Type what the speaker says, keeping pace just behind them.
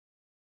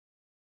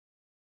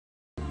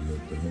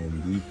the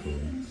Home Depot.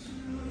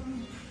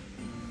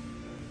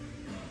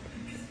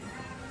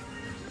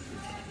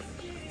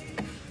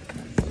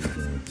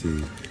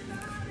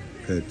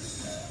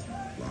 Pets.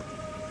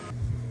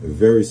 A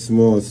very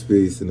small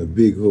space and a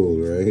big hole,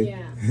 right?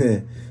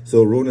 Yeah.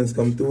 So rodents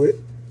come through it?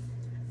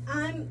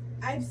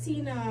 I've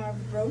seen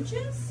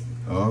roaches.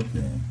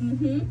 Okay.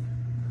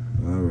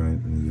 All right.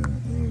 You got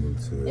an angle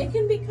to it. It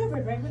can be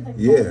covered, right? With like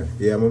yeah.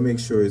 I'm gonna make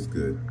sure it's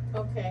good.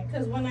 Okay,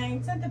 because when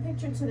I sent the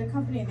picture to the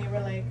company, they were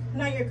like,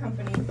 not your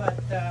company, but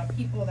the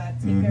people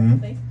that take care of the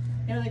place,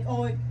 they were like,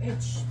 oh, it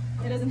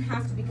doesn't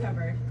have to be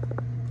covered.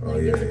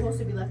 Like, it's supposed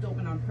to be left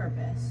open on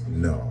purpose.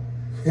 No.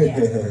 Yeah,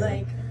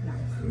 like,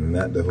 no.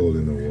 Not the hole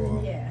in the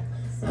wall. Yeah.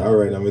 So. All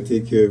right, I'm going to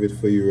take care of it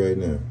for you right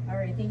now. All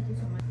right, thank you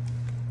so much.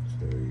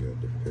 So we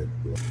got the pet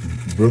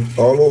block.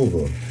 All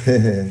over.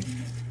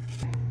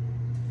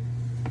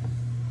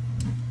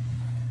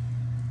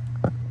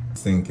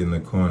 Sink in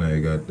the corner,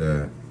 you got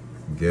that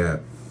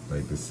gap,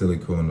 like the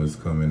silicone was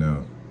coming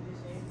out.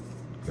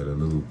 Got a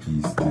little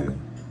piece there.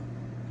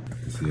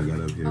 You see I got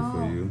up here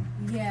for you?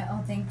 Yeah,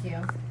 oh, thank you.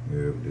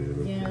 Yep,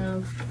 there.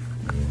 Yeah.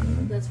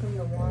 That's from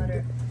the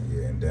water.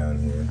 And down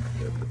here.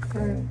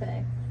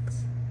 Perfect.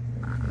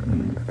 Nice.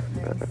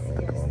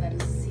 Yes, that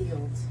is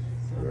sealed.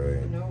 So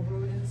right. No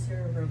rodents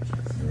or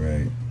roaches.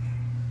 Right.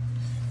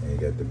 And you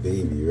got the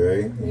baby,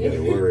 right? You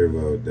gotta worry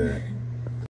about that.